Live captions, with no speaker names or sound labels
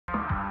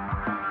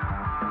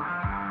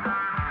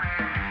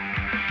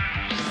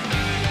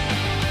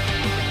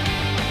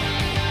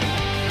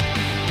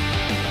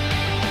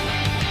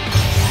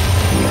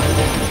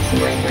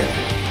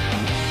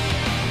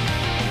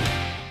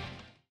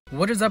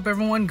What is up,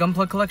 everyone?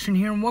 Gunpla Collection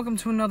here, and welcome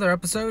to another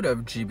episode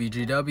of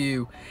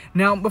GBGW.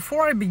 Now,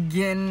 before I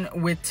begin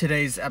with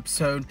today's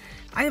episode,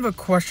 I have a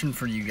question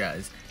for you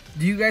guys.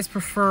 Do you guys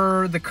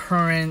prefer the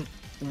current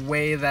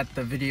way that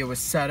the video is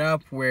set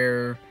up,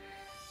 where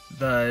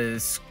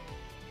the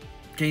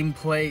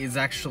gameplay is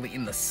actually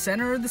in the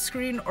center of the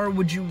screen, or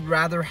would you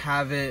rather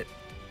have it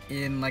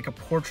in like a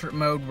portrait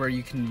mode where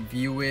you can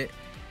view it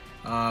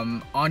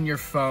on your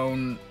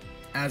phone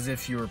as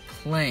if you were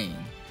playing?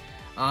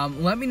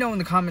 Let me know in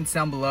the comments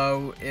down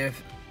below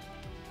if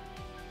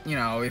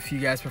you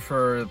guys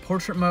prefer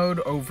portrait mode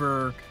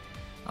over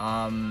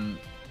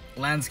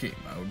landscape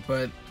mode.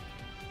 But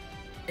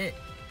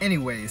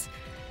anyways,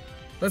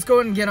 let's go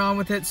ahead and get on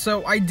with it.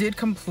 So I did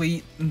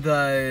complete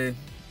the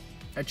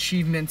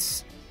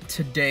achievements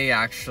today,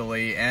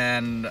 actually,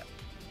 and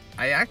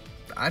I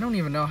don't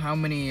even know how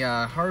many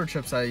hard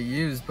chips I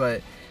used,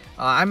 but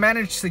I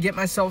managed to get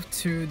myself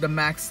to the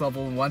max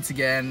level once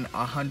again,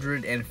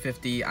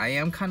 150. I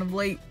am kind of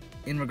late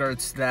in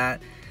regards to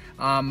that,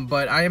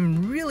 but I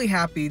am really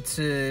happy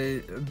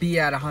to be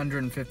at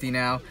 150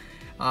 now.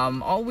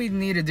 All we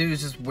need to do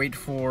is just wait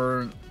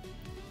for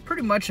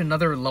pretty much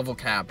another level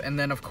cap, and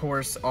then of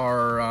course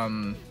our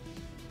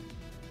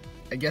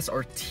I guess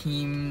our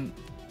team,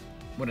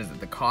 what is it,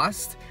 the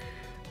cost?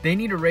 They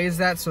need to raise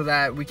that so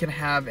that we can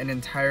have an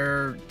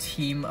entire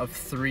team of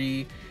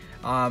 3,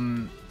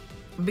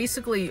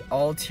 basically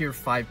all tier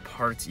 5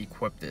 parts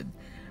equipped.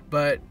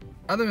 But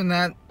other than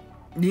that,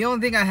 the only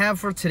thing I have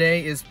for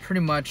today is pretty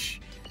much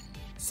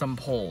some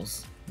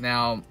polls.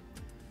 Now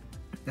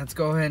let's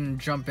go ahead and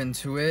jump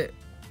into it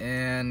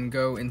and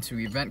go into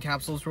event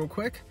capsules real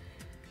quick.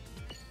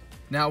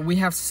 Now we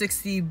have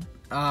 60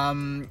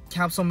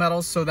 capsule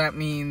medals, so that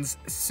means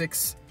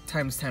 6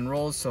 times 10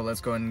 rolls. So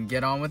let's go ahead and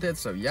get on with it.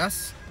 So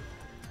yes.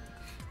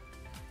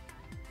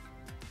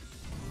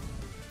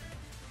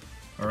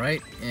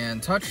 Alright,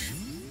 and touch.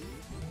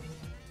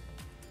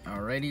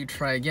 Alrighty,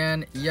 try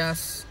again.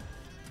 Yes.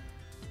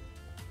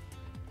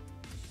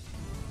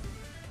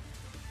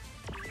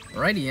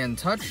 Alrighty, and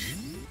touch.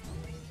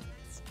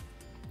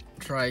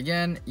 Try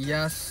again.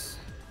 Yes.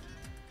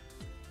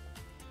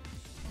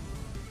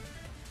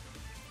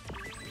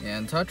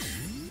 And touch.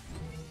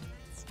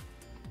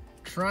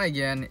 Try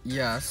again.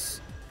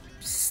 Yes.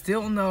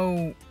 Still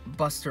no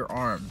Buster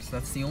Arms.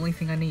 That's the only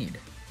thing I need.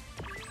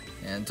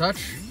 And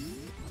touch.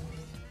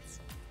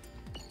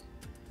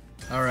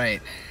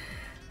 Alright.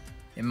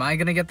 Am I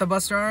gonna get the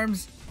Buster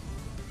Arms?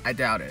 I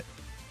doubt it.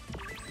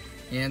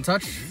 And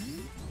touch.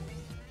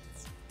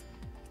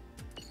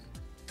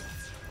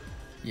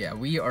 Yeah,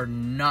 we are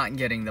not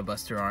getting the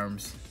Buster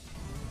Arms.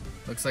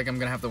 Looks like I'm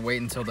gonna have to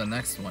wait until the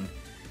next one.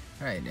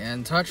 Alright,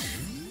 and touch.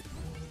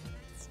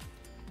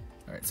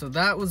 Alright, so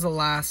that was the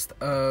last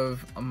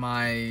of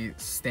my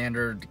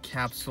standard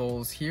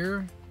capsules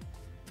here.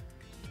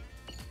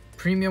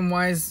 Premium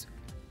wise,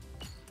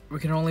 we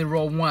can only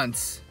roll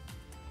once.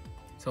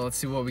 So let's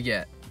see what we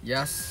get.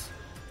 Yes.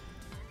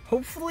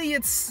 Hopefully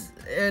it's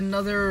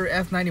another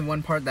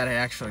F91 part that I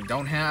actually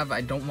don't have.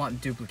 I don't want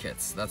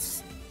duplicates.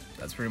 That's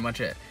pretty much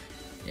it.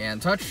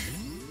 And touch.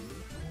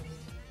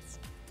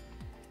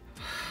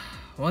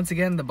 Once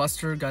again, the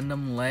Buster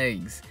Gundam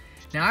legs.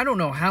 Now I don't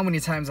know how many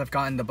times I've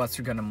gotten the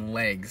Buster Gundam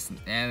legs,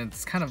 and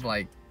it's kind of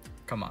like,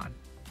 come on,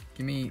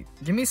 give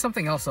me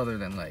something else other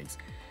than legs.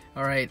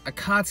 All right,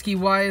 Akatsuki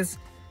wise,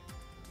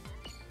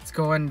 let's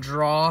go ahead and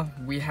draw.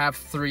 We have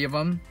 3 of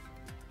them.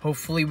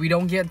 Hopefully we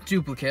don't get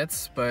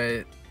duplicates,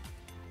 but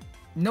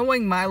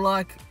knowing my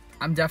luck,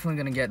 I'm definitely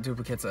gonna get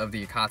duplicates of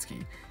the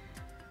Akatsuki.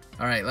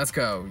 Alright, let's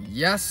go.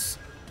 Yes.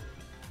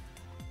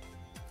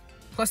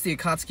 Plus the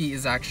Akatsuki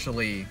is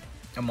actually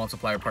a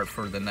multiplier part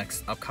for the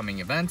next upcoming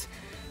event,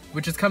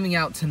 which is coming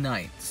out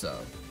tonight, so.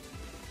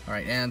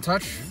 Alright, and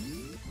touch.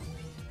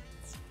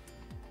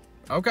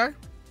 Okay,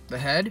 the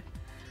head.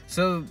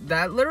 So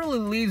that literally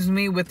leaves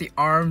me with the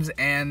arms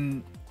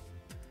and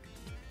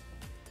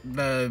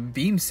the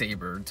beam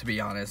saber, to be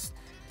honest.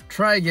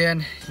 Try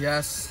again.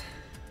 Yes.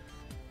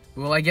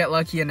 Will I get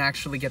lucky and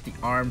actually get the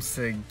arms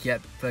to get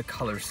the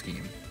color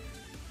scheme?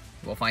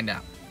 We'll find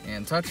out.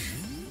 And touch.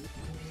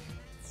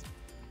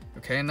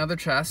 Okay, another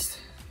chest.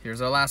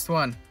 Here's our last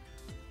one.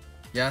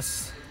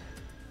 Yes.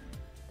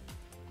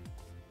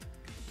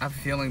 I have a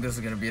feeling this is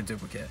gonna be a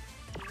duplicate.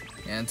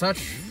 And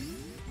touch.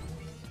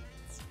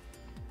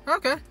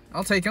 Okay,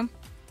 I'll take him.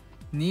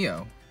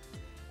 Neo.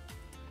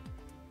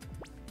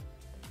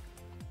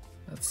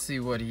 Let's see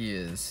what he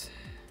is.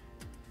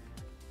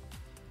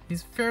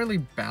 He's fairly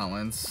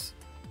balanced.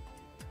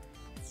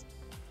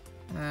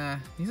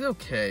 He's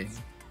okay,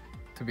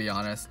 to be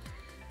honest.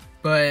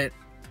 But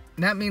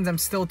that means I'm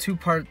still 2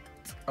 parts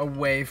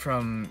away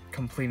from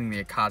completing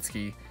the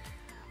Akatsuki.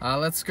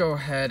 Let's go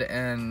ahead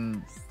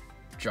and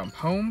jump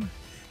home.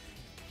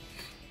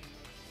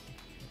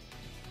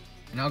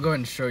 And I'll go ahead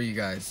and show you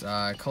guys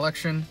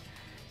collection.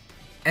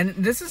 And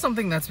this is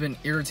something that's been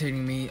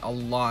irritating me a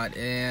lot,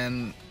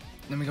 and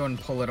let me go and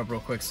pull it up real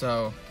quick.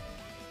 So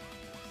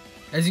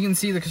As you can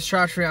see, the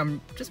Castrati,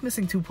 I'm just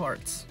missing 2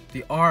 parts.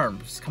 The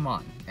arms, come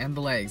on, and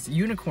the legs.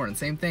 Unicorn,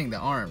 same thing, the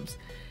arms.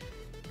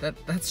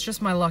 That's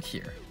just my luck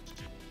here.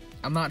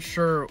 I'm not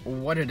sure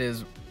what it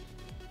is,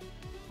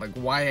 like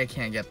why I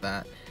can't get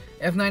that.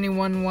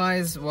 F91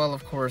 wise, well,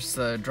 of course,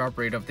 the drop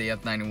rate of the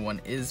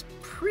F91 is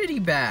pretty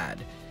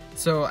bad.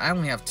 So I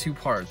only have 2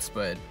 parts,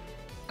 but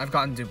I've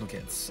gotten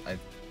duplicates,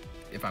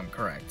 if I'm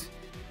correct.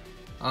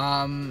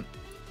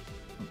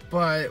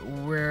 But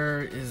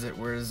where is it?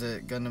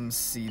 Gundam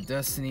Seed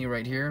Destiny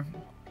right here.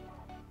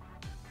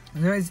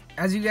 Anyways,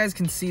 as you guys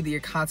can see, the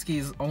Akatsuki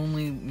is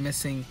only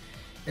missing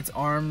its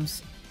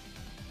arms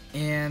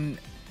and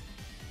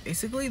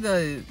basically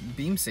the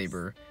beam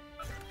saber.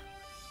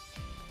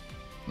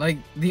 Like,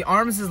 the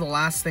arms is the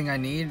last thing I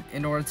need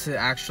in order to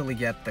actually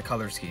get the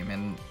color scheme,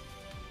 and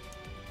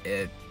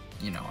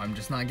I'm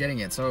just not getting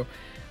it. So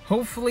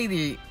hopefully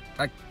the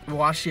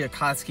Oowashi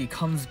Akatsuki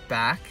comes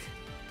back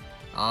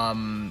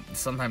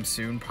sometime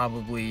soon,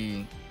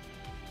 probably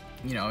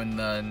in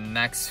the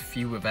next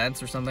few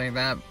events or something like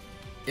that.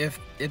 If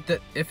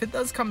it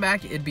does come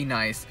back, it'd be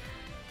nice.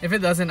 If it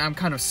doesn't, I'm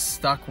kind of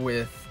stuck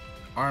with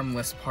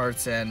armless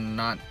parts and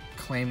not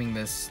claiming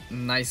this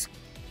nice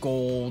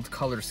gold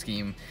color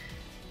scheme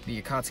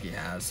the Akatsuki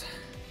has.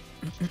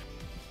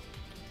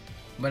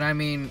 But I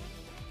mean,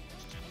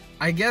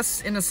 I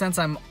guess in a sense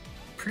I'm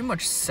pretty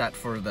much set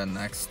for the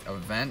next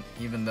event,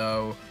 even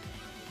though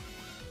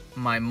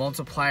my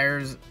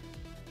multipliers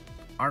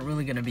aren't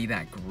really going to be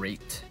that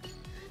great.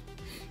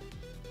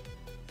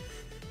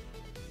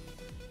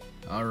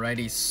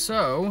 Alrighty,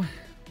 so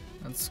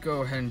let's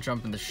go ahead and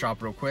jump in the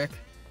shop real quick.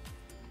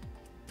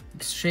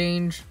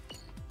 Exchange.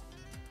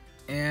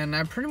 And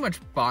I pretty much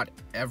bought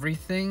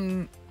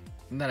everything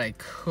that I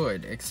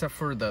could, except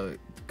for the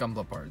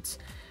Gunpla parts.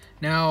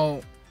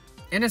 Now,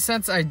 in a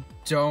sense, I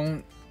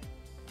don't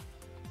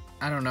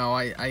know,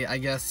 I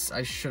guess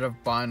I should have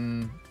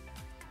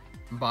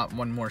bought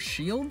one more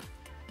shield,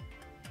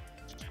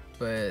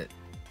 but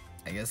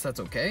I guess that's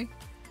okay.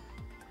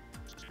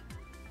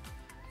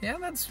 Yeah,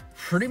 that's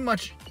pretty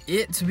much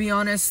it, to be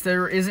honest.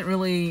 There isn't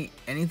really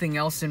anything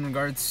else in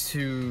regards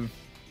to,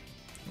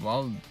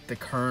 well, the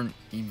current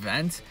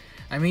event.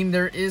 I mean,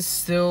 there is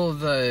still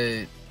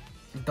the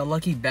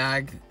lucky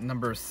bag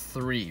number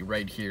 3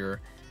 right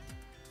here.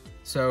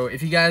 So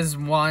if you guys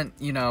want,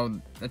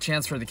 a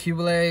chance for the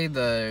Cubile,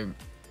 the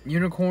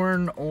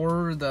Unicorn,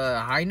 or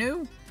the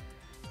Hainu,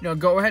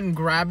 go ahead and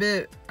grab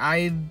it.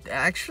 I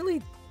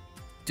actually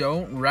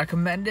don't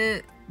recommend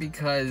it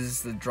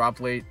because the drop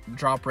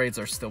rates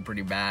are still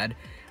pretty bad.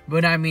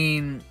 But I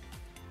mean,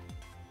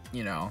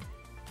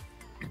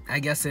 I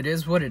guess it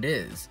is what it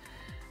is.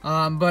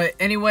 But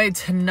anyway,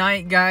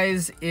 tonight,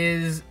 guys,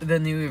 is the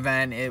new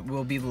event. It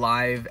will be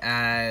live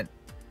at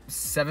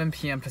 7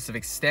 p.m.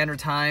 Pacific Standard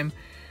Time.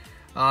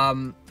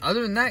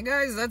 Other than that,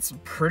 guys, that's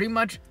pretty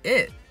much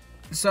it.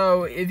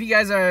 So if you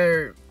guys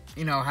are,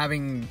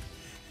 having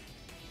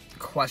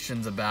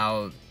questions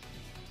about,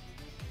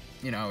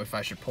 if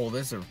I should pull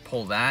this or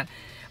pull that,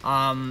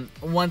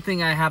 one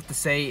thing I have to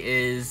say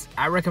is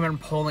I recommend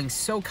pulling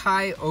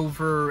Sokai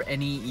over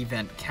any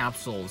event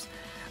capsules.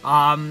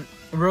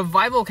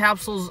 Revival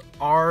capsules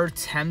are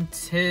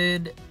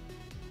tempted,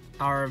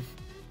 let me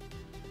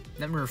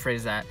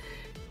rephrase that.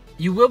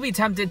 You will be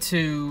tempted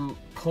to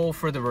pull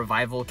for the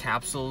revival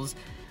capsules.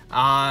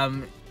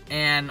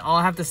 And all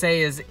I have to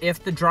say is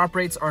if the drop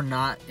rates are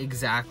not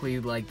exactly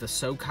like the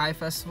Sokai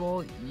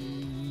Festival,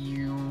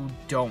 you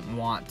don't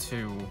want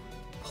to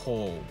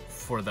pull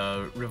for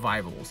the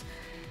revivals.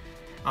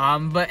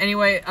 But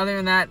anyway, other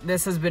than that,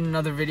 this has been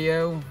another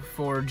video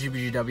for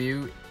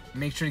GBGW.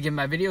 Make sure to give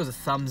my videos a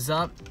thumbs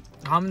up.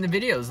 Comment in the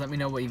videos, let me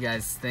know what you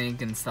guys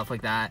think and stuff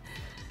like that.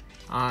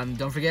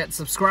 Don't forget,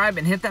 subscribe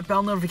and hit that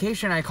bell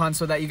notification icon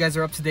so that you guys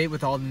are up to date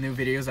with all the new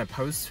videos I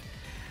post.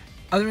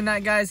 Other than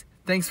that, guys,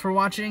 thanks for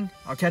watching.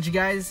 I'll catch you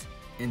guys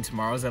in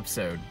tomorrow's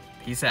episode.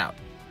 Peace out.